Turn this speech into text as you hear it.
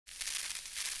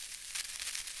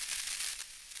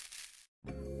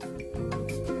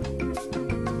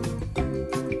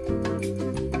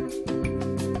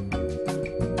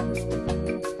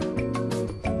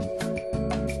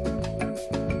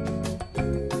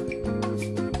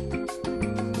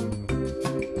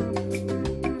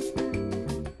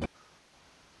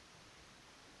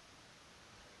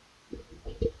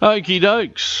Okie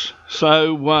dokes.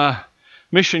 So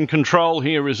Mission Control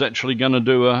here is actually going to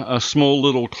do a small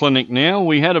little clinic now.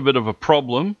 We had a bit of a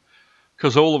problem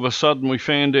because all of a sudden we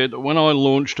found out that when I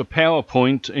launched a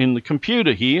PowerPoint in the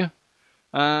computer here,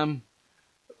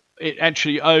 it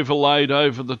actually overlaid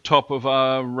over the top of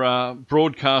our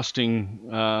broadcasting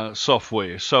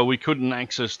software, so we couldn't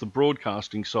access the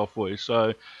broadcasting software.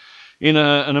 So in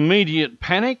an immediate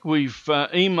panic, we've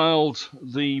emailed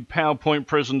the PowerPoint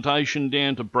presentation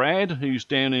down to Brad, who's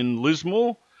down in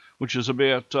Lismore, which is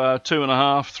about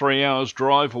 2.5–3 hours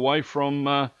drive away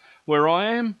from where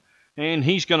I am, and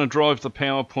he's going to drive the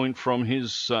PowerPoint from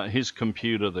his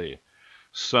computer there.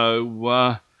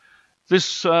 So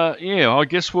this, yeah, I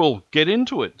guess we'll get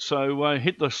into it. So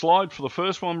hit the slide for the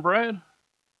first one, Brad.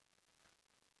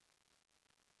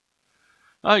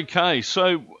 Okay,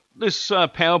 so this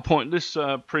PowerPoint, this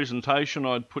presentation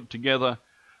I'd put together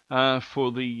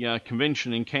for the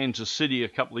convention in Kansas City a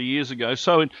couple of years ago.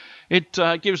 So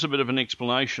it gives a bit of an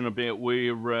explanation about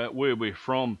where we're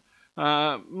from.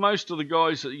 Most of the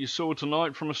guys that you saw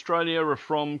tonight from Australia are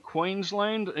from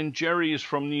Queensland, and Jerry is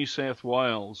from New South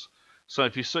Wales. So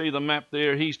if you see the map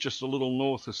there, he's just a little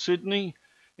north of Sydney,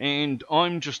 and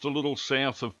I'm just a little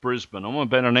south of Brisbane. I'm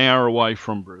about an hour away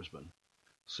from Brisbane.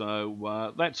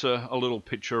 So that's a little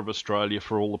picture of Australia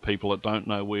for all the people that don't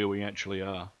know where we actually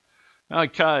are.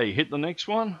 Okay, hit the next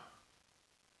one.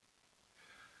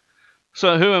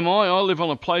 So who am I? I live on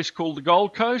a place called the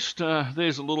Gold Coast.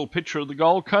 There's a little picture of the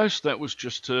Gold Coast. That was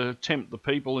just to tempt the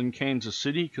people in Kansas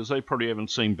City because they probably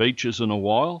haven't seen beaches in a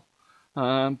while.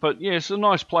 But yeah, it's a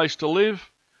nice place to live.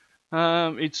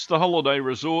 It's the holiday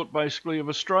resort basically of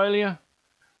Australia.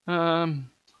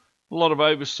 A lot of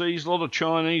overseas, a lot of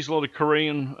Chinese, a lot of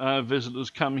Korean visitors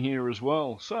come here as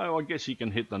well. So I guess you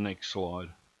can hit the next slide.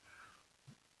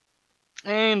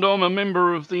 And I'm a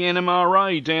member of the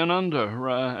NMRA down under,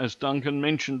 as Duncan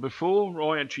mentioned before.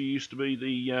 I actually used to be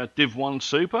the Div 1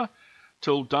 Super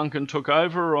till Duncan took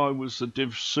over. I was the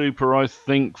Div Super, I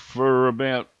think, for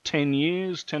about 10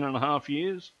 years, 10.5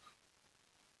 years.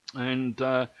 And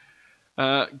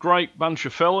great bunch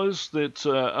of fellas. That's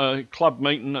a club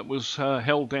meeting that was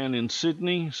held down in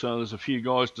Sydney. So there's a few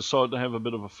guys decided to have a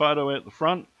bit of a photo out the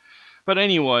front. But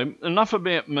anyway, enough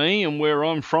about me and where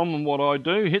I'm from and what I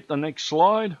do. Hit the next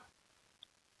slide.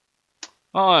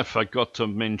 I forgot to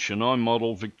mention I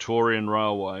model Victorian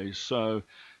Railways. So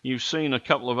you've seen a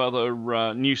couple of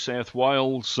other New South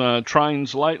Wales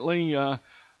trains lately on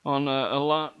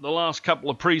the last couple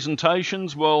of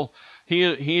presentations. Well,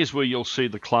 here's where you'll see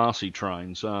the classy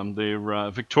trains.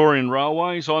 They're Victorian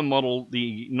Railways. I model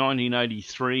the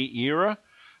 1983 era.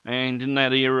 And in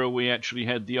that era, we actually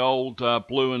had the old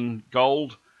blue and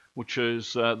gold, which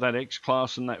is that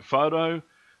X-Class in that photo.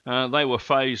 They were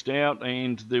phased out,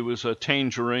 and there was a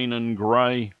tangerine and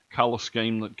grey colour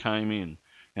scheme that came in.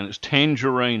 And it's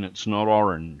tangerine, it's not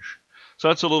orange. So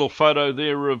that's a little photo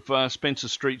there of Spencer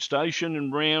Street Station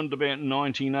in round about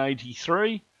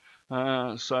 1983.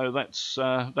 So that's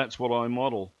what I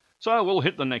model. So we'll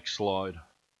hit the next slide.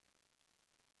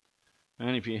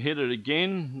 And if you hit it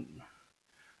again...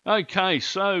 Okay,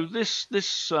 so this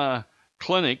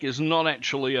clinic is not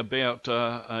actually about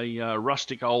a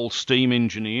rustic old steam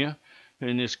engineer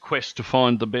in his quest to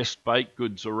find the best baked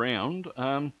goods around.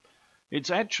 It's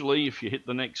actually, if you hit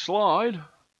the next slide,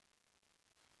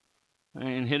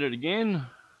 and hit it again,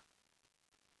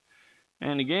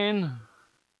 and again,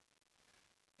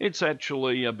 it's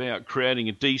actually about creating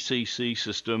a DCC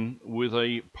system with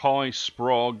a Pi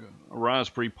SPROG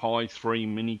Raspberry Pi 3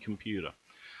 mini computer.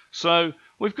 So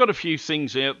we've got a few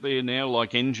things out there now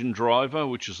like Engine Driver,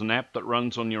 which is an app that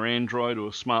runs on your Android or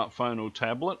smartphone or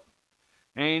tablet.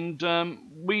 And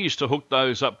we used to hook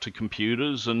those up to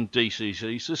computers and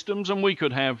DCC systems, and we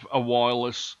could have a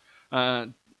wireless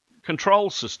control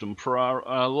system for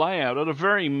our layout at a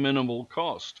very minimal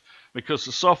cost because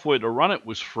the software to run it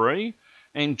was free.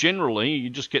 And generally, you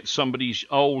just get somebody's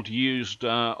old used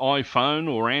iPhone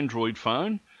or Android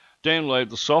phone, download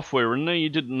the software in there. You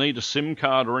didn't need a SIM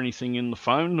card or anything in the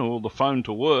phone or the phone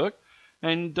to work,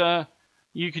 and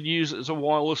you could use it as a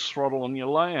wireless throttle on your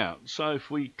layout. So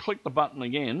if we click the button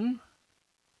again,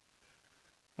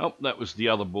 oh, that was the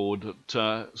other board.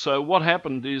 So what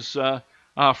happened is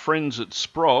our friends at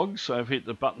SPROG, so I've hit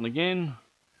the button again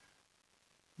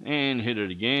and hit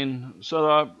it again.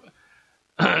 So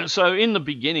so in the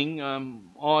beginning,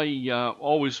 I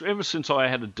always, ever since I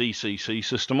had a DCC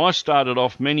system, I started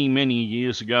off many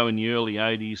years ago in the early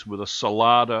 80s with a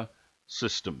Solada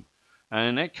system.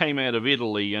 And that came out of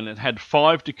Italy, and it had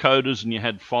 5 decoders, and you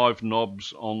had 5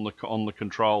 knobs on the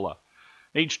controller.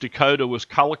 Each decoder was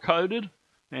color-coded,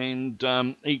 and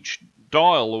each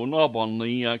dial or knob on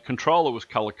the controller was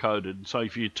color-coded. So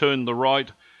if you turn the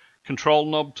right control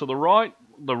knob to the right,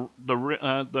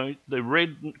 the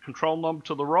red control knob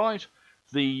to the right,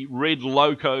 the red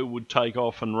loco would take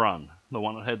off and run, the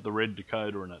one that had the red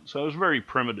decoder in it. So it was very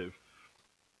primitive.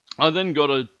 I then got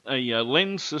a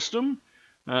lens system,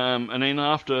 and then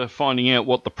after finding out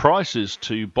what the price is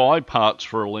to buy parts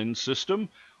for a lens system,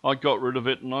 I got rid of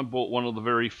it and I bought one of the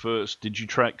very first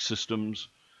Digitrax systems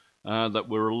that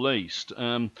were released.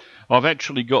 I've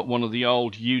actually got one of the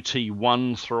old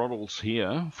UT1 throttles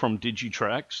here from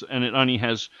Digitrax, and it only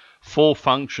has 4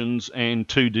 functions and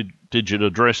 2-digit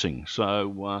addressing.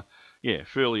 So yeah,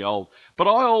 fairly old. But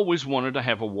I always wanted to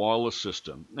have a wireless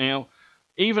system. Now,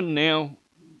 even now,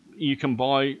 you can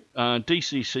buy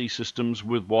DCC systems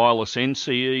with wireless.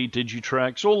 NCE,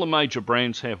 Digitrax, all the major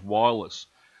brands have wireless.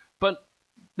 But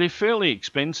they're fairly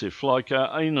expensive. Like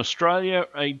in Australia,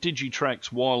 a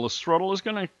Digitrax wireless throttle is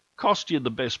going to cost you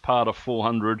the best part of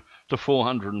 400 to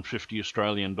 450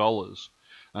 Australian dollars.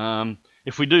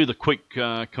 If we do the quick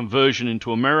conversion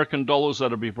into American dollars,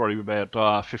 that'll be probably about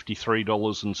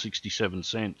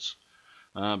 $53.67.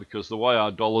 Because the way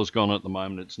our dollar's gone at the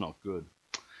moment, it's not good.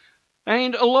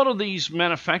 And a lot of these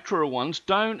manufacturer ones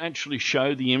don't actually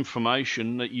show the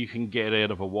information that you can get out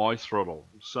of a Y throttle.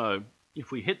 So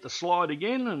if we hit the slide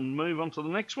again and move on to the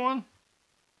next one.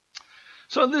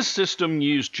 So this system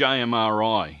used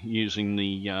JMRI using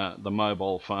the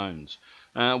mobile phones.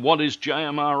 What is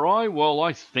JMRI? Well,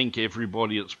 I think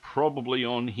everybody that's probably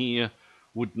on here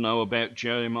would know about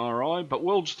JMRI, but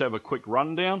we'll just have a quick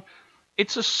rundown.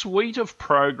 It's a suite of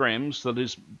programs that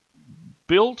is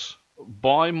built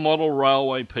by model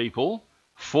railway people,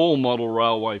 for model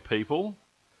railway people,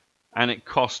 and it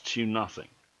costs you nothing.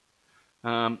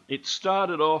 It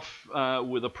started off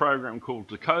with a program called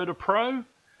Decoder Pro.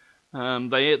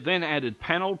 They then added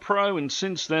Panel Pro, and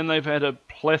since then they've had a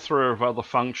plethora of other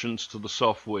functions to the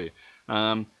software.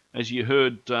 As you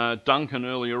heard Duncan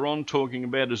earlier on talking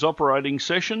about his operating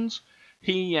sessions,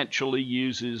 he actually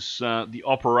uses the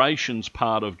operations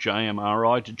part of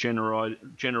JMRI to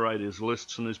generate his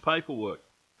lists and his paperwork.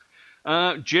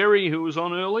 Jerry, who was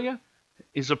on earlier,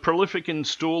 is a prolific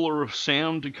installer of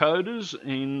sound decoders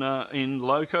in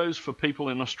locos for people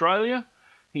in Australia.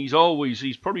 He's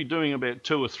probably doing about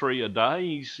 2 or 3 a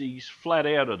day. He's flat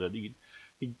out at it.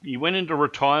 He went into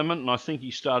retirement, and I think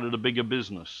he started a bigger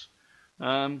business.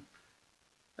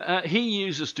 He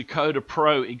uses Decoder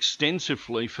Pro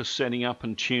extensively for setting up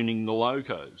and tuning the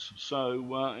locos.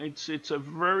 So it's a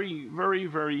very, very,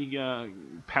 very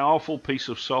powerful piece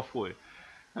of software.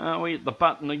 We hit the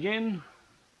button again.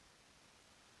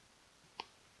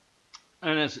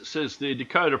 And as it says there,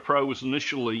 Decoder Pro was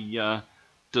initially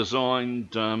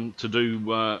designed to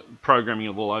do programming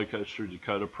of the locos through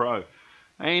Decoder Pro.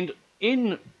 And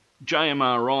in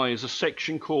JMRI is a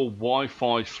section called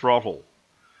Wi-Fi Throttle.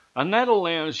 And that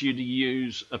allows you to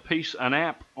use an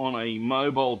app on a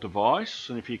mobile device.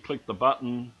 And if you click the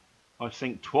button, I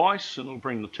think twice, it'll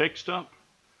bring the text up.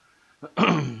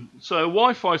 So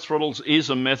Wi-Fi throttles is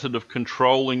a method of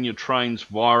controlling your trains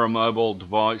via a mobile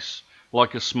device,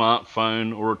 like a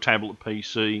smartphone or a tablet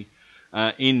PC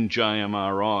in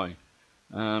JMRI.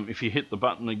 If you hit the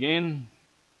button again,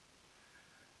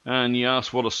 and you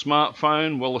ask what a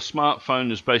smartphone, well, a smartphone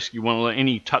is basically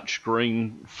any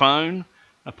touchscreen phone,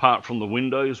 apart from the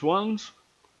Windows ones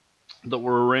that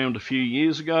were around a few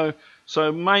years ago.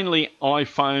 So mainly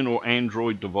iPhone or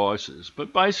Android devices.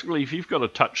 But basically, if you've got a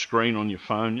touch screen on your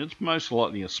phone, it's most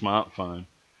likely a smartphone.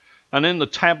 And then the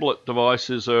tablet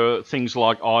devices are things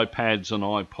like iPads and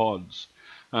iPods.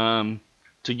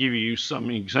 To give you some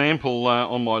example,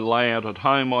 on my layout at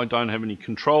home, I don't have any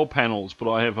control panels,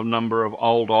 but I have a number of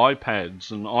old iPads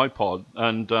and iPod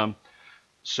and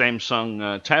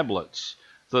Samsung tablets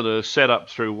that are set up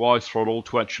through Y-Throttle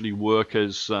to actually work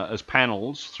as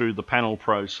panels through the Panel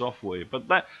Pro software. But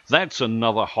that's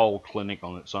another whole clinic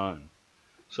on its own.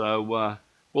 So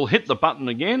we'll hit the button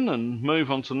again and move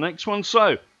on to the next one.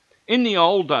 So in the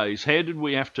old days, how did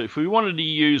we have to, if we wanted to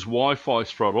use Wi-Fi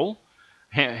throttle,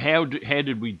 how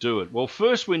did we do it? Well,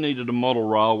 first we needed a model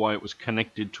railway that was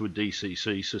connected to a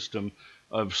DCC system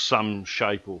of some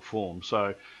shape or form.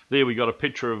 So there we got a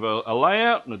picture of a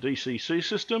layout and a DCC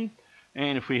system.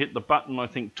 And if we hit the button, I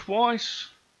think twice,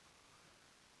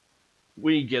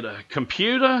 we get a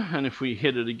computer. And if we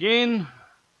hit it again,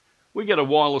 we get a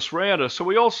wireless router. So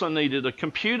we also needed a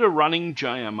computer running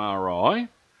JMRI.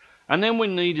 And then we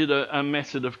needed a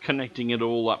method of connecting it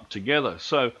all up together.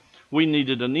 So we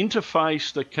needed an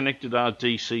interface that connected our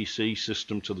DCC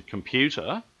system to the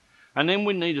computer. And then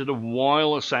we needed a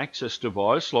wireless access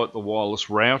device like the wireless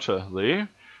router there,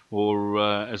 or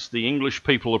as the English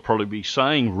people will probably be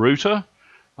saying, router.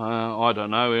 I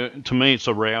don't know. To me, it's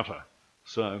a router.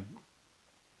 So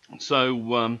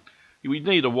we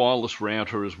need a wireless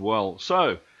router as well.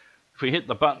 So if we hit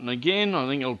the button again, I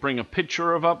think it'll bring a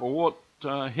picture of up or what.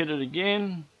 Hit it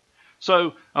again.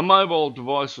 So a mobile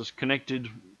device is connected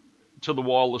to the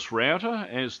wireless router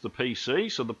as the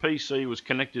PC. So the PC was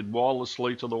connected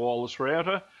wirelessly to the wireless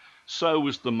router. So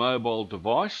was the mobile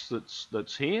device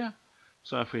that's here.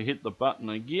 So if we hit the button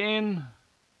again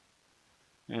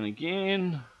and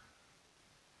again,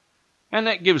 and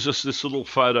that gives us this little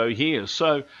photo here.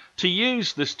 So to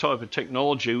use this type of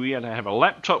technology, we had to have a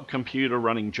laptop computer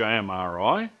running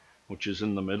JMRI, which is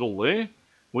in the middle there.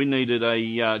 We needed a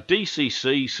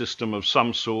DCC system of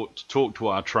some sort to talk to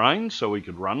our trains so we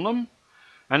could run them.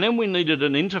 And then we needed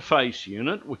an interface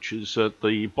unit, which is at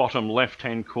the bottom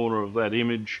left-hand corner of that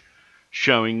image,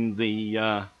 showing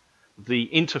the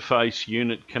interface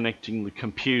unit connecting the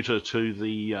computer to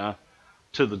the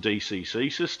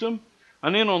DCC system.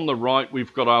 And then on the right,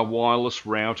 we've got our wireless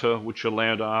router, which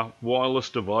allowed our wireless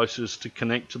devices to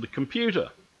connect to the computer.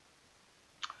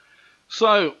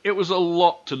 So it was a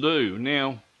lot to do.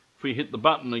 Now, if we hit the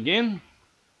button again,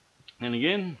 and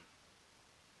again,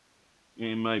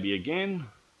 and maybe again.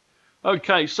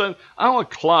 Okay, so our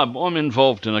club, I'm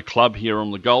involved in a club here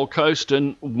on the Gold Coast,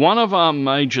 and one of our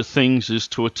major things is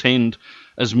to attend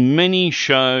as many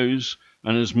shows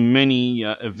and as many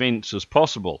events as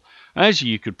possible. As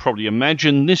you could probably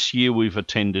imagine, this year we've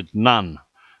attended none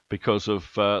because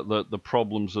of the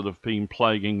problems that have been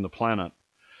plaguing the planet.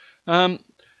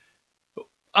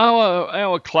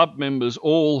 Our club members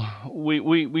all,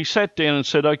 we sat down and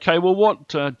said, okay, well, what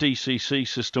DCC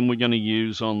system we're going to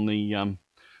use on the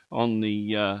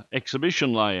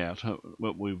exhibition layout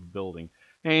that we were building.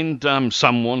 And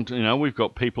some want, we've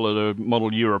got people that are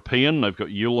model European, they've got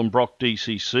SPROG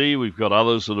DCC, we've got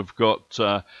others that have got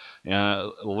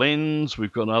Lens,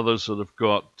 we've got others that have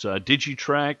got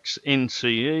Digitrax,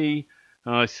 NCE,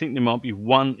 I think there might be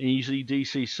one easy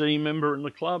DCC member in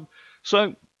the club.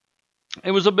 So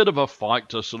it was a bit of a fight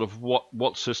to sort of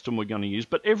what system we're going to use,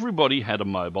 but everybody had a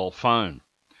mobile phone.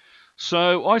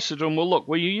 So I said to them, well, look,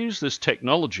 you use this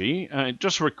technology, it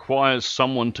just requires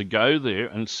someone to go there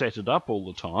and set it up all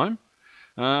the time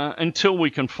until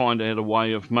we can find out a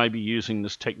way of maybe using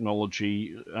this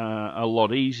technology a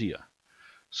lot easier.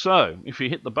 So if you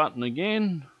hit the button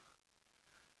again,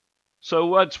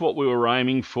 so that's what we were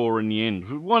aiming for in the end.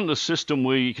 We wanted a system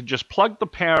where you could just plug the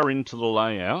power into the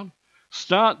layout,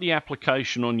 start the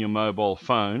application on your mobile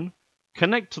phone,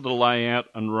 connect to the layout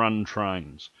and run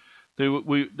trains.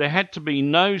 There had to be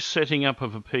no setting up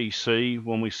of a PC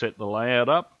when we set the layout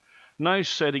up, no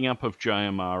setting up of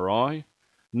JMRI,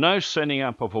 no setting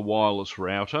up of a wireless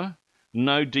router,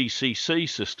 no DCC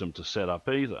system to set up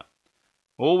either.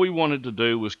 All we wanted to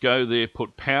do was go there,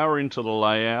 put power into the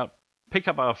layout, pick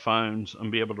up our phones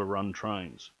and be able to run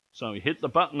trains. So we hit the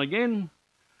button again.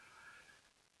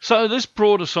 So this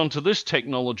brought us onto this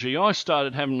technology. I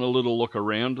started having a little look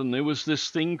around and there was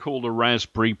this thing called a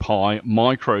Raspberry Pi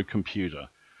microcomputer,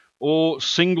 or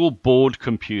single board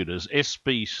computers,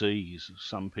 SBCs,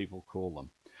 some people call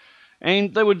them.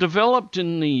 And they were developed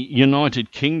in the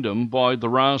United Kingdom by the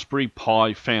Raspberry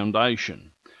Pi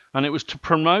Foundation. And it was to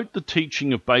promote the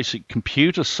teaching of basic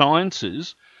computer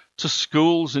sciences to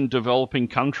schools in developing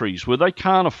countries where they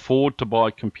can't afford to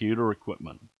buy computer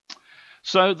equipment.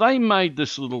 So they made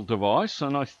this little device,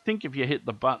 and I think if you hit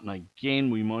the button again,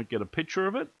 we might get a picture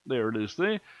of it. There it is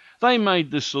there. They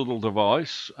made this little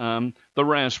device, the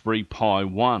Raspberry Pi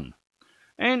 1.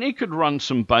 And it could run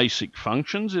some basic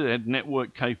functions. It had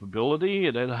network capability.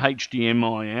 It had a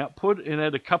HDMI output. It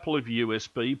had a couple of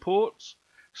USB ports,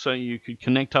 so you could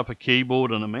connect up a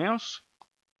keyboard and a mouse.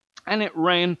 And it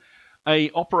ran an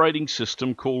operating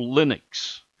system called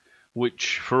Linux,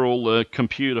 which for all the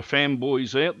computer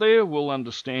fanboys out there will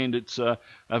understand it's a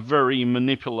very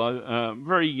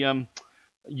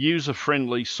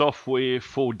user-friendly software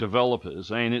for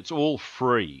developers, and it's all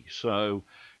free. So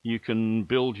you can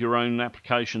build your own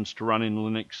applications to run in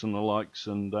Linux and the likes,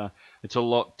 and it's a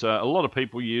lot of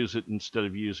people use it instead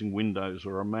of using Windows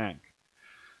or a Mac.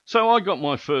 So I got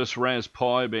my first Raspberry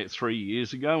Pi about 3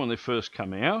 years ago when they first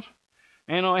came out.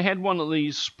 And I had one of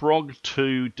these SPROG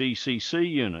 2 DCC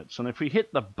units. And if we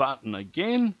hit the button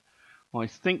again, I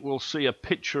think we'll see a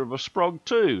picture of a SPROG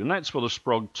 2. And that's what a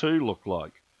SPROG 2 looked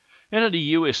like. It had a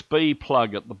USB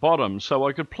plug at the bottom, so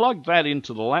I could plug that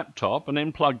into the laptop and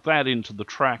then plug that into the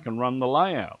track and run the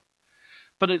layout.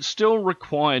 But it still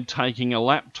required taking a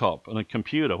laptop and a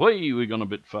computer. Whee, we've gone a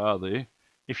bit far there.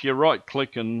 If you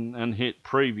right-click and hit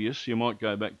previous, you might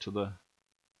go back to the...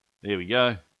 There we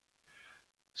go.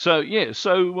 So yeah,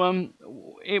 so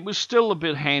it was still a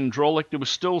bit hydraulic. There was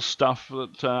still stuff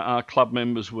that our club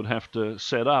members would have to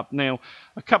set up. Now,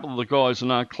 a couple of the guys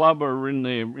in our club are in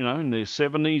their, in their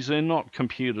 70s. They're not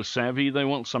computer savvy. They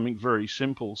want something very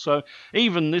simple. So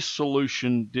even this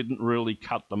solution didn't really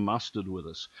cut the mustard with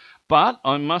us. But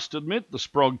I must admit, the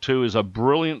SPROG 2 is a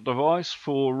brilliant device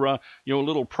for your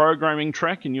little programming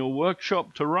track in your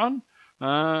workshop to run.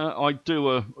 I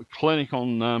do a clinic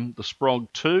on the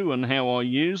SPROG 2 and how I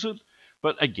use it,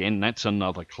 but again, that's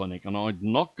another clinic, and I'm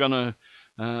not going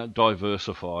to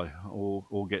diversify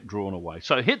or get drawn away.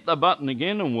 So hit the button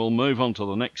again, and we'll move on to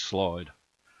the next slide.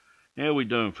 How are we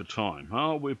doing for time?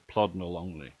 Oh, we're plodding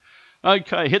along there.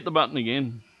 Okay, hit the button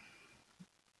again,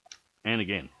 and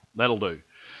again. That'll do.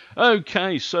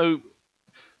 Okay, so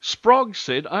SPROG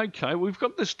said, okay, we've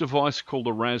got this device called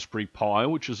a Raspberry Pi,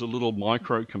 which is a little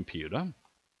microcomputer,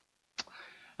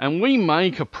 and we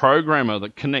make a programmer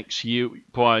that connects you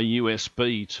via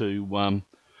USB to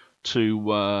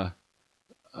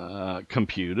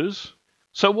computers.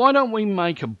 So why don't we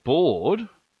make a board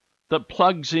that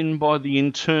plugs in by the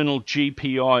internal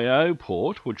GPIO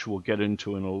port, which we'll get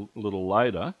into in a little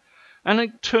later, and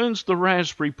it turns the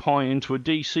Raspberry Pi into a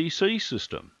DCC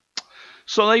system.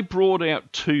 So they brought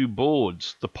out two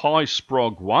boards, the Pi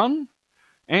SPROG 1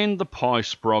 and the Pi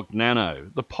SPROG Nano.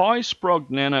 The Pi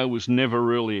SPROG Nano was never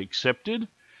really accepted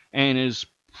and is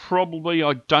probably,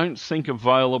 I don't think,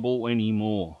 available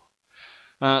anymore.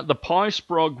 The Pi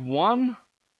SPROG 1,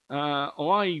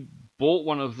 I bought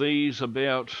one of these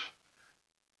about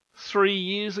 3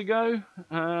 years ago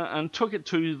and took it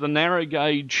to the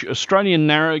Australian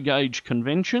Narrow Gauge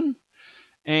Convention.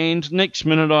 And next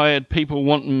minute I had people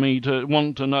want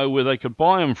to know where they could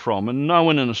buy them from, and no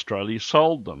one in Australia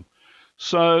sold them.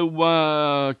 So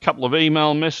a couple of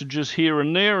email messages here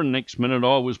and there, and next minute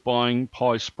I was buying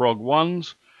Pi SPROG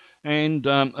 1s and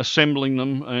assembling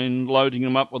them and loading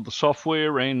them up with the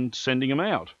software and sending them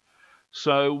out.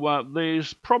 So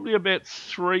there's probably about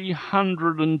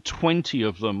 320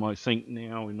 of them, I think,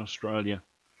 now in Australia.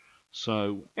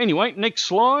 So anyway, next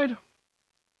slide.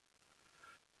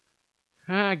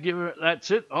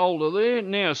 That's it, hold her there.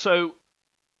 Now, so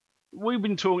we've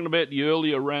been talking about the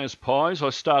earlier Raspis. I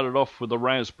started off with the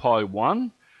Raspberry Pi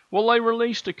 1. Well, they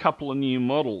released a couple of new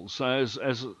models as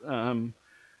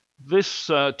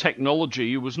this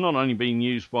technology was not only being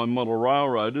used by model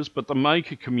railroaders, but the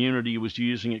maker community was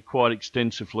using it quite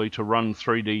extensively to run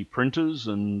 3D printers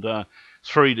and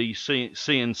 3D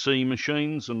CNC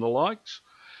machines and the likes.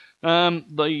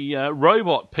 The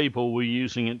robot people were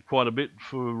using it quite a bit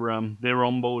for their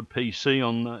onboard PC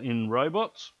in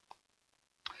robots.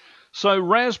 So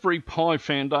Raspberry Pi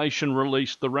Foundation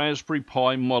released the Raspberry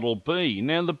Pi Model B.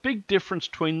 Now the big difference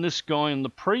between this guy and the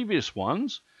previous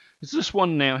ones is this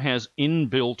one now has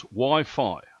inbuilt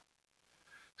Wi-Fi.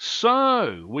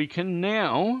 So we can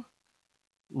now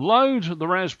load the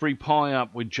Raspberry Pi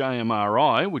up with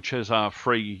JMRI, which has our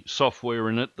free software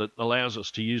in it that allows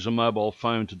us to use a mobile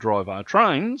phone to drive our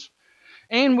trains.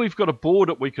 And we've got a board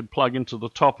that we could plug into the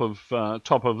top of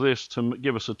this to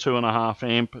give us a 2.5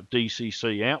 amp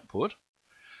DCC output.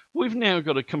 We've now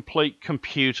got a complete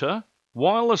computer,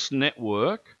 wireless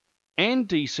network, and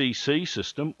DCC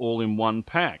system all in one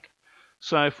pack.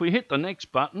 So if we hit the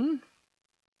next button,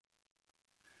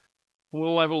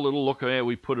 we'll have a little look at how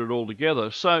we put it all together.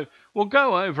 So we'll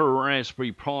go over a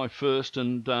Raspberry Pi first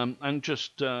and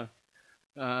just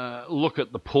look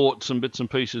at the ports and bits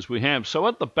and pieces we have. So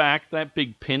at the back, that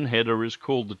big pin header is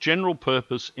called the General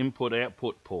Purpose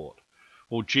Input-Output Port,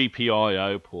 or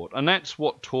GPIO port, and that's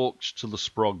what talks to the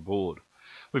SPROG board.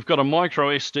 We've got a micro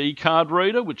SD card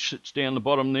reader, which sits down the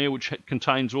bottom there, which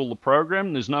contains all the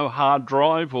program. There's no hard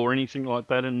drive or anything like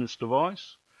that in this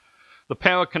device. The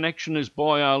power connection is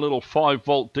by our little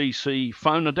 5-volt DC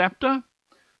phone adapter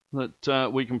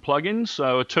that we can plug in.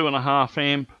 So a 2.5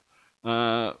 amp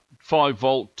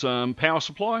 5-volt power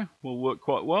supply will work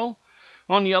quite well.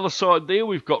 On the other side there,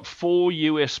 we've got 4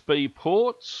 USB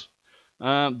ports. They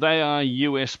are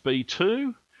USB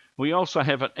 2. We also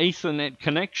have an Ethernet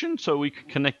connection, so we can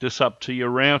connect this up to your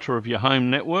router of your home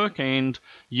network and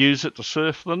use it to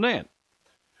surf the net.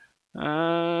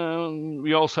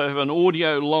 We also have an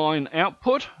audio line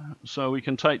output, so we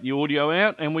can take the audio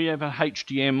out, and we have a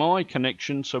HDMI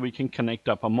connection, so we can connect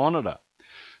up a monitor.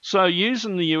 So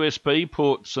using the USB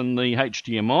ports and the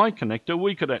HDMI connector,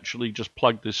 we could actually just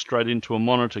plug this straight into a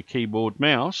monitor, keyboard,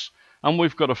 mouse, and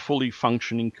we've got a fully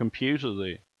functioning computer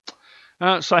there.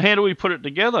 So how do we put it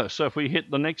together? So if we hit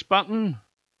the next button,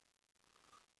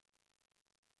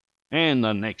 and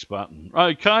the next button.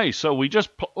 Okay, so we just,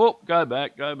 go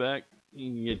back.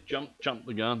 You jump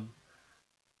the gun.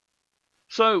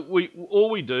 So all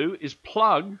we do is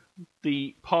plug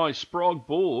the Pi SPROG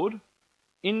board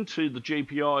into the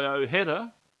GPIO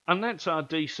header, and that's our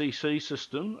DCC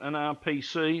system and our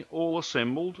PC all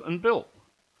assembled and built.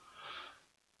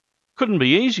 Couldn't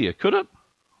be easier, could it?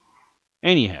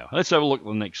 Anyhow, let's have a look at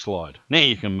the next slide. Now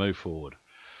you can move forward.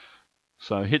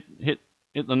 So hit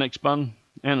the next button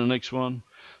and the next one.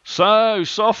 So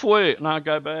software. Now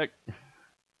go back.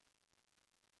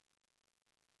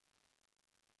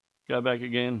 Go back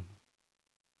again.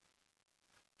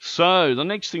 So the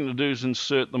next thing to do is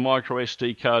insert the micro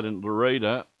SD card into the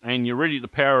reader, and you're ready to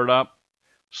power it up.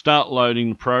 Start loading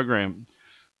the program.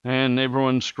 And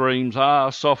everyone screams,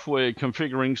 software,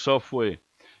 configuring software.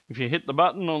 If you hit the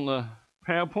button on the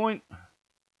PowerPoint,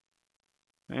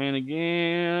 and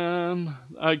again,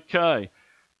 okay.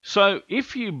 So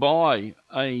if you buy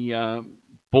a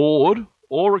board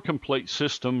or a complete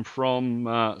system from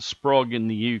SPROG in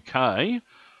the UK,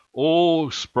 or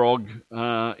SPROG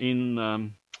in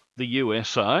the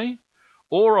USA,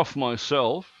 or off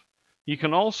myself, you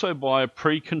can also buy a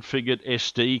pre-configured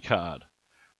SD card,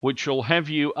 which will have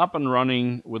you up and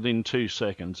running within 2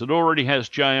 seconds. It already has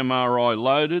JMRI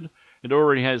loaded. It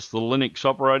already has the Linux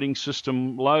operating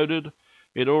system loaded.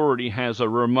 It already has a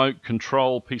remote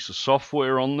control piece of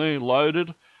software on there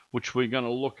loaded, which we're going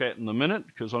to look at in a minute,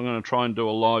 because I'm going to try and do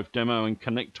a live demo and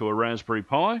connect to a Raspberry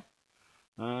Pi.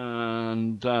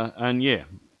 And yeah.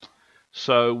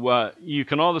 So you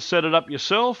can either set it up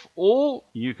yourself, or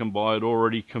you can buy it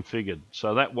already configured.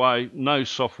 So that way, no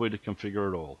software to configure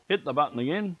at all. Hit the button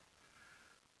again.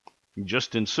 You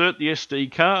just insert the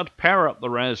SD card, power up the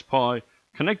Raspberry Pi,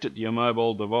 connect it to your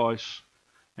mobile device,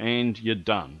 and you're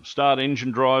done. Start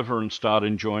engine driver and start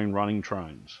enjoying running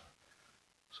trains.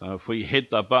 So if we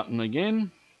hit the button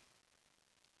again.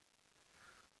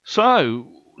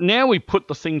 So now we put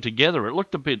the thing together. It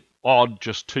looked a bit odd,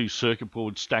 just 2 circuit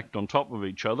boards stacked on top of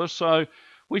each other. So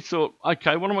we thought,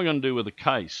 okay, what am I going to do with the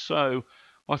case? So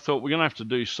I thought we're going to have to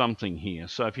do something here.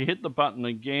 So if you hit the button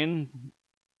again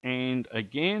and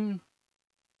again.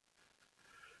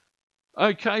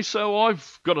 Okay, so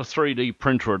I've got a 3D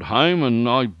printer at home, and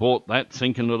I bought that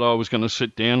thinking that I was going to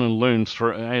sit down and learn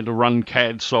how to run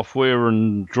CAD software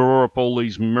and draw up all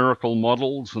these miracle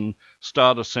models and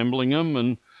start assembling them.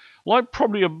 And like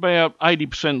probably about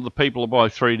 80% of the people who buy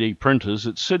 3D printers,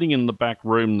 it's sitting in the back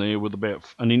room there with about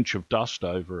an inch of dust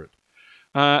over it.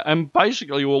 And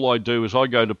basically all I do is I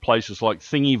go to places like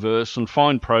Thingiverse and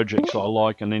find projects I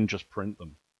like and then just print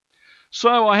them.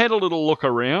 So I had a little look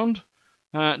around.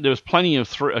 There was plenty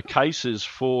of cases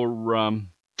for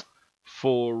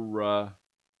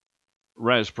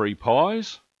Raspberry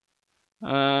Pis.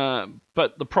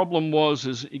 But the problem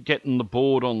is getting the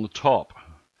board on the top.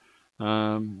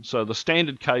 So the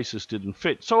standard cases didn't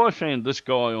fit. So I found this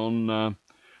guy on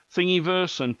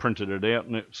Thingiverse and printed it out,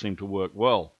 and it seemed to work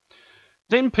well.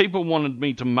 Then people wanted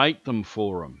me to make them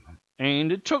for them,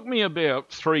 and it took me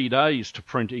about 3 days to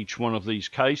print each one of these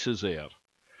cases out.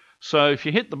 So if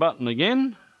you hit the button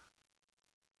again,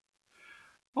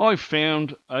 I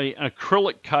found an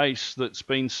acrylic case that's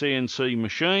been CNC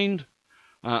machined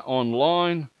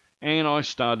online, and I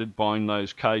started buying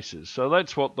those cases. So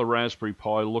that's what the Raspberry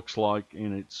Pi looks like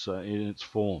in its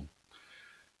form.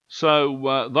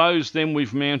 So those then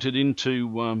we've mounted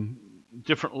into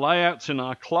different layouts in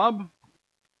our club.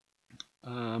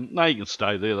 No, you can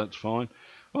stay there, that's fine.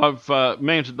 I've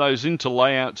mounted those into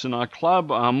layouts in our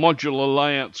club. Our modular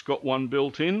layout's got one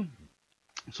built in.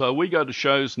 So we go to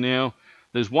shows now.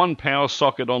 There's one power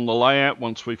socket on the layout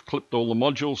once we've clipped all the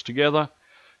modules together.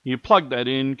 You plug that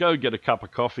in, go get a cup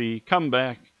of coffee, come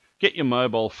back, get your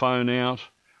mobile phone out.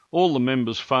 All the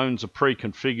members' phones are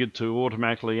pre-configured to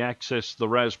automatically access the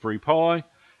Raspberry Pi,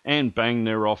 and bang,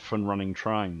 they're off and running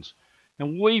trains.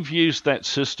 And we've used that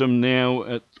system now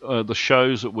at the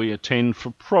shows that we attend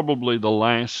for probably the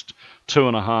last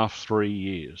 2.5, 3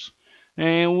 years.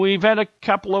 And we've had a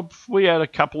couple of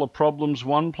problems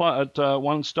at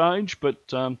one stage,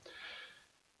 but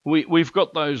we've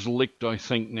got those licked, I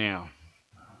think, now.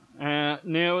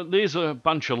 Now, there's a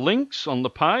bunch of links on the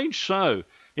page, so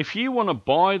if you want to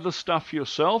buy the stuff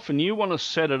yourself and you want to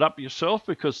set it up yourself,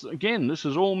 because, again, this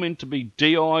is all meant to be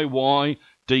DIY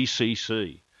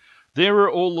DCC. There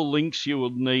are all the links you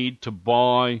will need to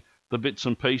buy the bits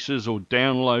and pieces or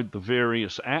download the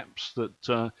various apps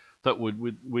that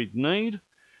we'd need.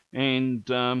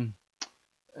 And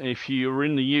if you're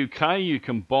in the UK, you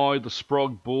can buy the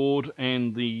SPROG board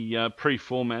and the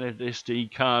pre-formatted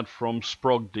SD card from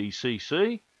SPROG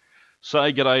DCC.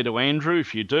 Say g'day to Andrew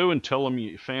if you do, and tell him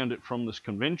you found it from this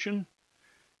convention.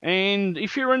 And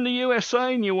if you're in the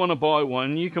USA and you want to buy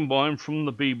one, you can buy them from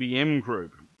the BBM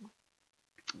group.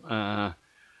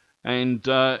 And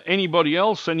anybody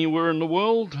else anywhere in the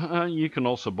world, you can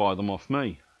also buy them off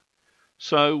me.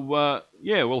 So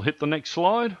yeah, we'll hit the next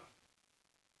slide.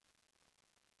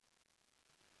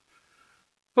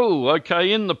 Oh,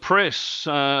 okay, in the press,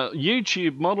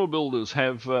 YouTube model builders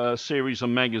have a series of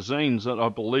magazines that I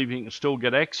believe you can still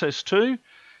get access to.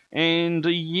 And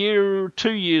 2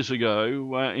 years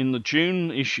ago, in the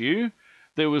June issue,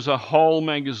 there was a whole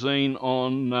magazine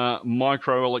on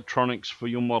microelectronics for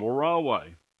your model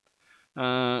railway.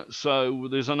 So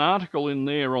there's an article in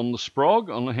there on the SPROG,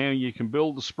 on how you can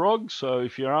build the SPROG. So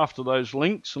if you're after those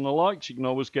links and the likes, you can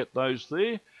always get those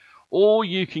there. Or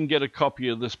you can get a copy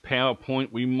of this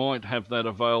PowerPoint. We might have that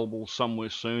available somewhere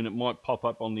soon. It might pop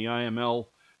up on the AML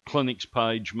clinics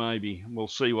page maybe. We'll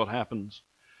see what happens.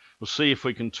 We'll see if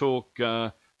we can talk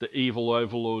the evil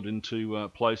overlord into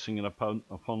placing it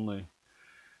upon there.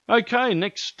 Okay,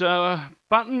 next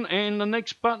button, and the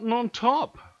next button on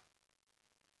top.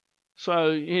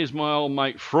 So here's my old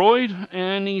mate Freud,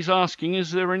 and he's asking,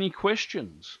 is there any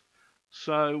questions?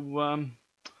 So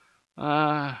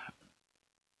are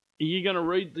you going to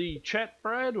read the chat,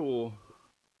 Brad, or?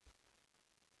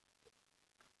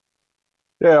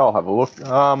 Yeah, I'll have a look.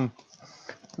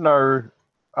 No.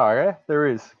 Oh, yeah, there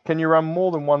is. Can you run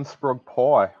more than one SPROG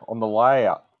Pi on the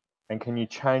layout? And can you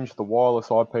change the wireless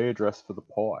IP address for the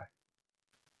Pi?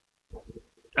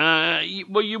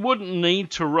 Well, you wouldn't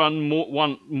need to run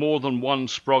more than one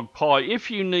SPROG Pi. If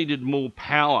you needed more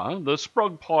power, the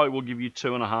SPROG Pi will give you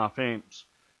 2.5 amps.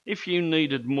 If you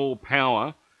needed more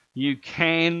power, you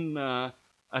can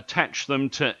attach them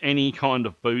to any kind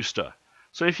of booster.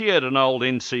 So if you had an old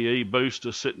NCE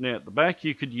booster sitting out the back,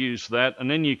 you could use that,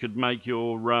 and then you could make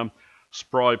your Pi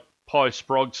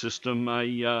SPROG system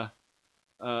a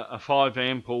 5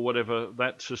 amp or whatever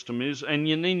that system is, and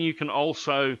then you can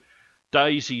also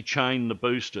daisy chain the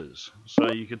boosters.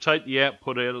 So you could take the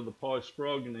output out of the Pi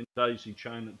SPROG and then daisy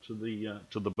chain it to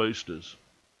the boosters.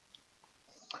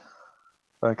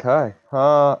 Okay.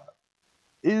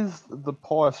 Is the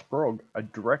Pi SPROG a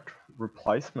direct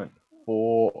replacement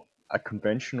for a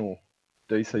conventional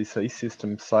DCC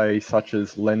system, say, such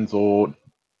as Lens or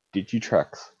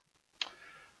Digitrax?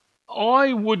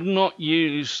 I would not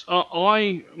use.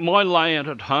 My layout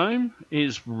at home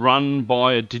is run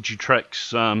by a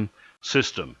Digitrax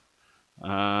system.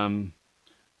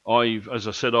 As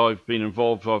I said, I've been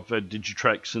involved. I've had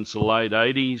Digitrax since the late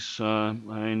 80s,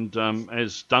 and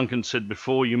as Duncan said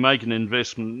before, you make an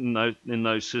investment in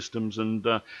those systems, and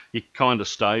you kind of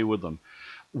stay with them.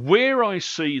 Where I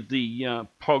see the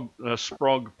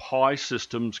SPROG Pi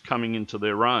systems coming into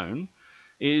their own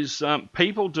is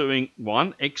people doing,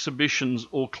 exhibitions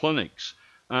or clinics.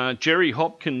 Jerry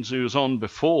Hopkins, who was on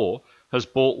before, has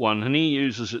bought one, and he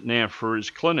uses it now for his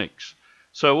clinics.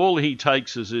 So all he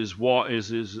takes is his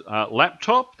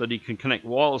laptop that he can connect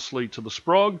wirelessly to the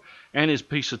SPROG, and his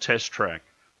piece of test track,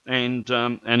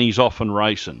 and he's off and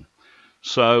racing.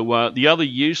 So the other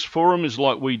use for him is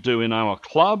like we do in our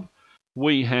club.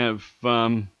 We have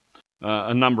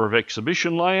a number of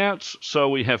exhibition layouts, so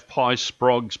we have Pi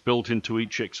SPROGs built into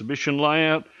each exhibition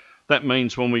layout. That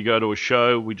means when we go to a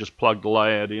show, we just plug the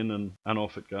layout in and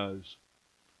off it goes.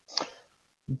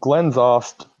 Glenn's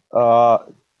asked,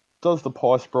 does the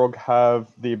Pi SPROG have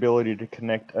the ability to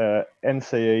connect a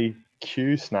NCE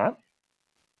Q snap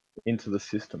into the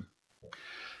system?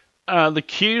 The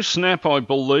Q snap, I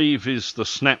believe, is the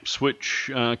snap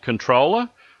switch controller,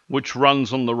 which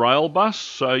runs on the rail bus.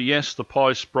 So yes, the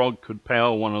Pi SPROG could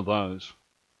power one of those.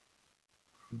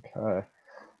 Okay.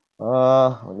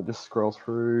 Let me just scroll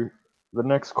through. The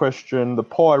next question, the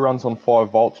Pi runs on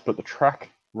 5 volts, but the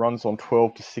track runs on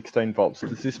 12 to 16 volts.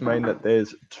 Does this mean that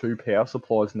there's 2 power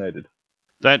supplies needed?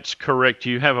 That's correct.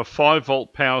 You have a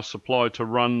 5-volt power supply to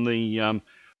run the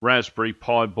Raspberry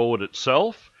Pi board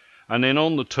itself, and then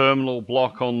on the terminal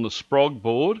block on the SPROG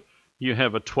board, you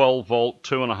have a 12-volt,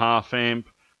 2.5 amp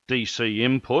DC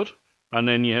input, and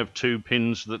then you have 2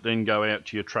 pins that then go out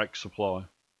to your track supply.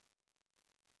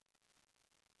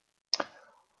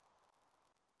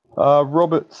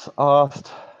 Robert's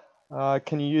asked,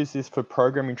 can you use this for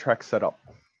programming track setup?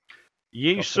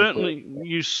 You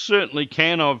certainly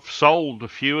can. I've sold a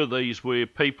few of these where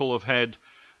people have had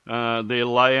their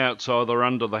layouts either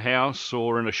under the house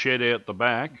or in a shed out the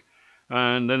back,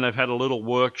 and then they've had a little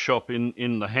workshop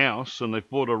in the house, and they've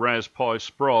bought a Raspberry Pi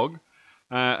SPROG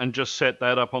and just set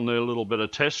that up on their little bit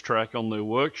of test track on their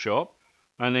workshop,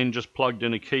 and then just plugged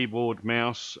in a keyboard,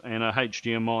 mouse, and a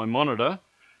HDMI monitor,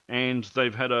 and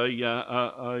they've had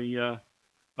a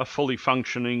fully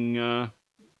functioning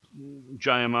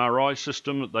JMRI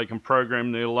system that they can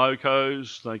program their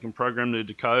locos, they can program their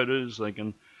decoders, they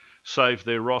can save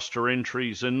their roster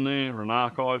entries in there and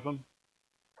archive them.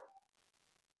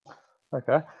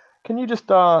 Okay. Can you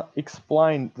just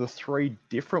explain the 3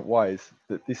 different ways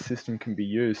that this system can be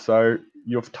used? So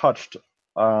you've touched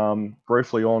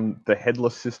briefly on the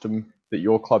headless system that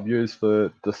your club used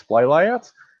for display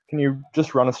layouts. Can you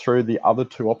just run us through the other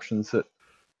 2 options that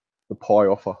the Pi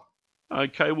offer?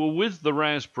 Okay, well, with the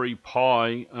Raspberry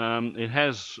Pi, it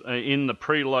has in the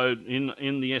preload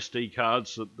in the SD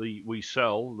cards that we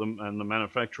sell them and the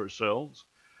manufacturer sells.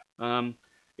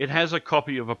 It has a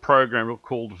copy of a program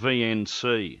called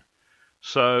VNC.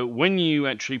 So when you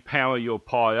actually power your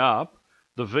Pi up,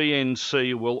 the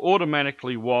VNC will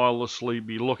automatically wirelessly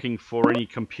be looking for any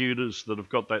computers that have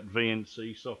got that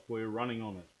VNC software running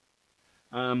on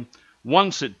it.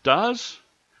 Once it does,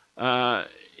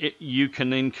 you can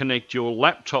then connect your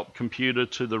laptop computer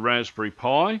to the Raspberry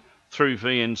Pi through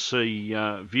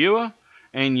VNC Viewer,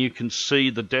 and you can see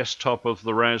the desktop of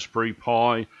the Raspberry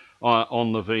Pi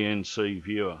on the VNC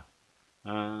Viewer.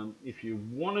 If you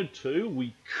wanted to,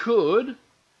 we could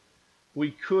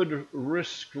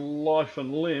risk life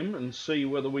and limb and see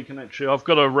whether we can actually... I've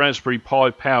got a Raspberry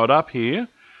Pi powered up here,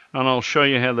 and I'll show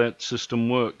you how that system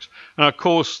works. And of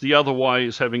course, the other way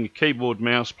is having a keyboard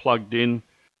mouse plugged in,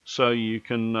 so you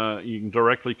can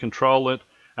directly control it,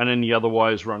 and then the other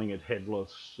way is running it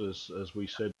headless, as we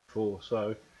said before.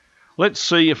 So let's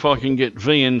see if I can get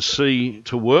VNC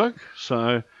to work.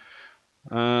 So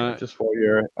just while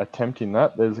you're attempting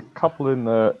that, there's a couple in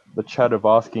the chat of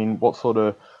asking what sort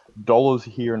of dollars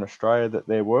here in Australia that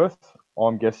they're worth.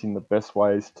 I'm guessing the best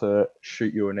way is to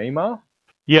shoot you an email.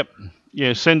 Yep.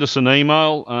 Yeah, send us an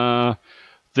email.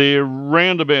 They're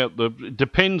round about it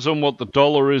depends on what the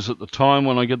dollar is at the time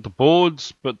when I get the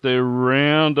boards, but they're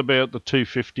round about the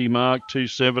 250 mark,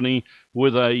 270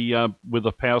 with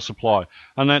a power supply,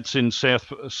 and that's in South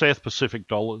Pacific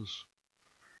dollars.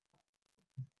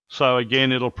 So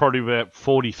again, it'll probably be about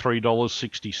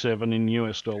 $43.67 in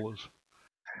US dollars.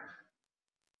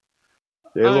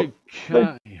 Yeah, okay.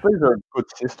 Look, these are a good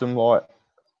system. Like,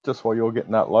 just while you're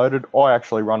getting that loaded, I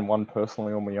actually run one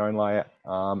personally on my own layout,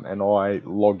 and I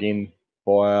log in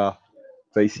via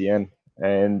VCN,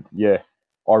 and yeah,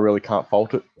 I really can't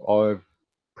fault it. I've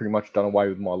pretty much done away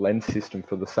with my lens system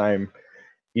for the same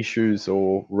issues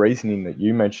or reasoning that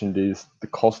you mentioned, is the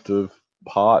cost of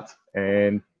parts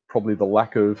and probably the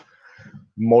lack of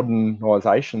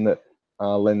modernisation that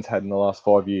lens had in the last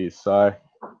 5 years. So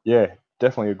yeah,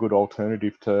 definitely a good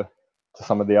alternative to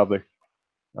some of the other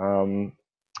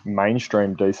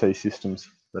mainstream DC systems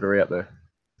that are out there.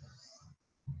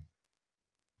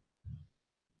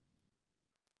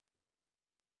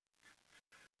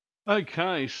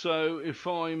 Okay, so if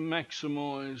I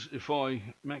maximize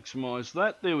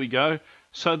that, there we go.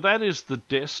 So that is the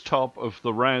desktop of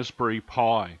the Raspberry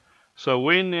Pi. So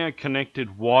we're now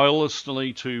connected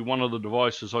wirelessly to one of the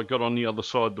devices I got on the other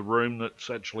side of the room that's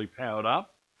actually powered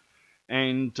up,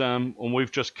 and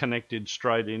we've just connected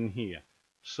straight in here.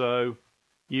 So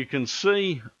you can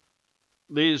see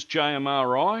there's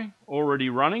JMRI already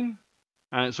running,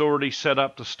 and it's already set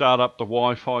up to start up the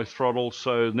Wi-Fi throttle.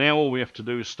 So now all we have to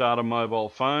do is start a mobile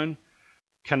phone,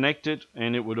 connect it,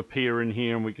 and it would appear in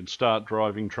here, and we can start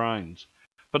driving trains.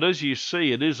 But as you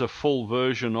see, it is a full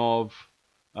version of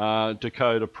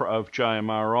decoder of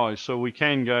JMRI. So we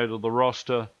can go to the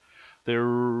roster.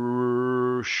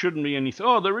 There shouldn't be anything.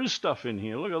 Oh, there is stuff in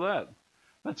here. Look at that.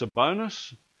 That's a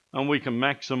bonus. And we can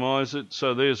maximize it.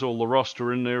 So there's all the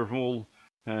roster in there of all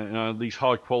these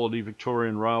high-quality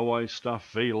Victorian Railway stuff,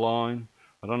 V-Line.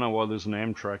 I don't know why there's an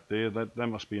Amtrak there. That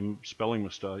must be a spelling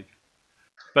mistake.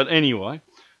 But anyway,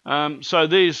 so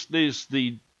there's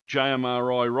the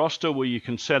JMRI roster where you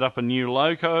can set up a new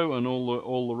loco and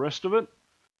all the rest of it,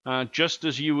 just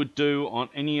as you would do on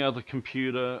any other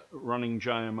computer running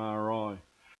JMRI.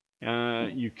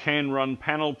 You can run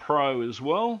Panel Pro as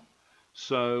well.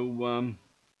 So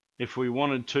if we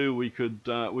wanted to, we could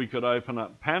open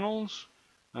up panels.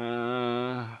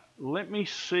 Let me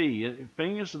see,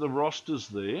 being as the roster's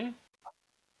there,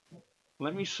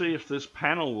 let me see if this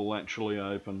panel will actually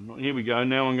open. Here we go.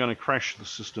 Now I'm going to crash the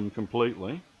system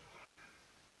completely.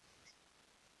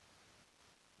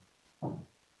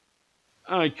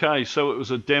 Okay, so it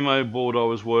was a demo board I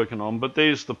was working on, but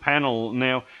there's the panel.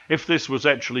 Now, if this was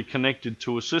actually connected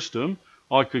to a system,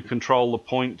 I could control the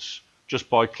points just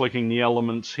by clicking the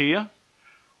elements here.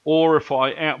 Or if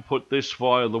I output this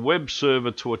via the web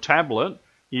server to a tablet,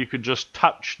 you could just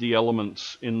touch the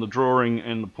elements in the drawing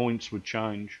and the points would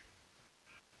change.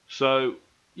 So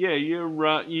yeah,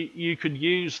 you could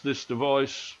use this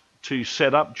device to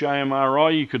set up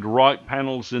JMRI. You could write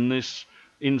panels in this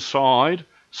inside,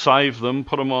 save them,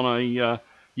 put them on a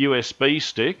USB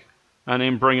stick, and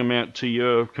then bring them out to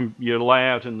your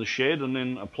layout in the shed, and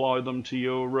then apply them to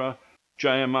your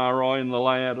JMRI in the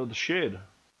layout of the shed.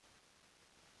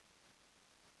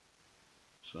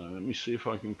 So let me see if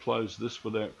I can close this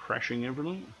without crashing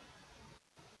everything.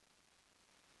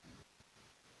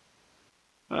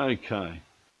 Okay.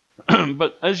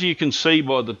 But as you can see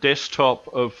by the desktop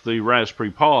of the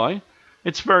Raspberry Pi,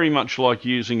 it's very much like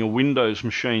using a Windows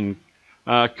machine.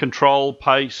 Control,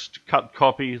 paste, cut,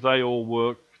 copy, they all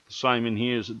work the same in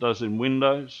here as it does in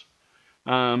Windows.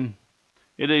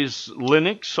 It is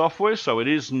Linux software, so it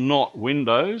is not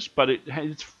Windows, but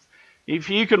if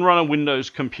you can run a Windows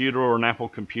computer or an Apple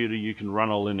computer, you can run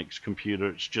a Linux computer.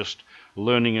 It's just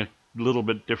learning a little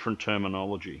bit different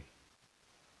terminology.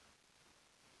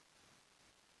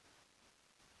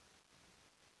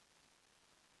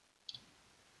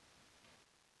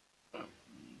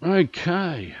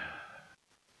 Okay.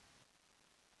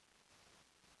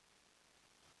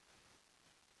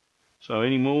 So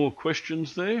any more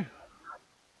questions there?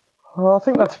 I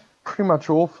think that's pretty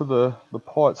much all for the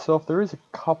Pi itself. There is a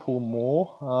couple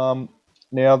more.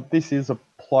 Now, this is a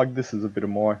plug. This is a bit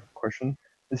of my question.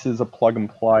 This is a plug and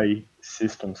play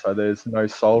system, so there's no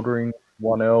soldering,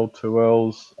 1L,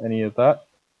 2Ls, any of that?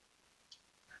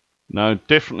 No,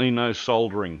 definitely no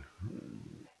soldering.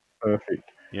 Perfect.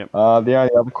 Yep. The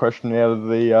only other question out of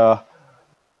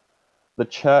the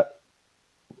chat,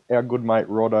 our good mate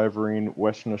Rod over in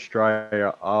Western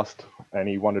Australia asked, and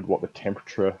he wondered what the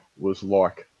temperature was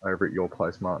like over at your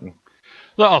place, Martyn.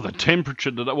 Oh, the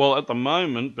temperature, well, at the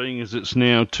moment, being as it's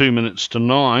now 2 minutes to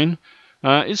 9,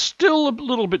 it's still a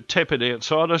little bit tepid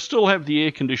outside. I still have the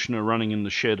air conditioner running in the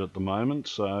shed at the moment,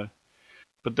 so.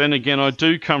 But then again, I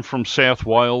do come from South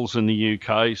Wales in the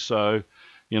UK, so,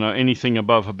 you know, anything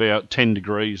above about 10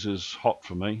 degrees is hot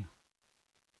for me.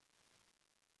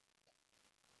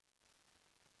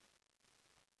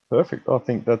 Perfect. I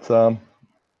think that's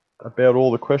about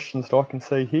all the questions that I can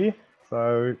see here.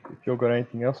 So if you've got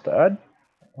anything else to add,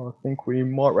 I think we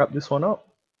might wrap this one up.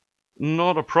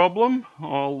 Not a problem.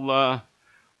 I'll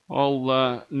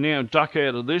now duck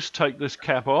out of this, take this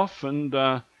cap off, and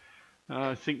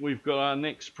I think we've got our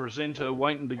next presenter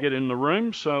waiting to get in the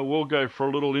room, so we'll go for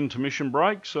a little intermission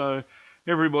break. So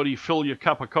everybody fill your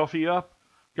cup of coffee up,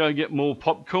 go get more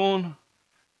popcorn,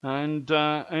 and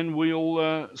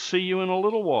we'll see you in a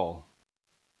little while.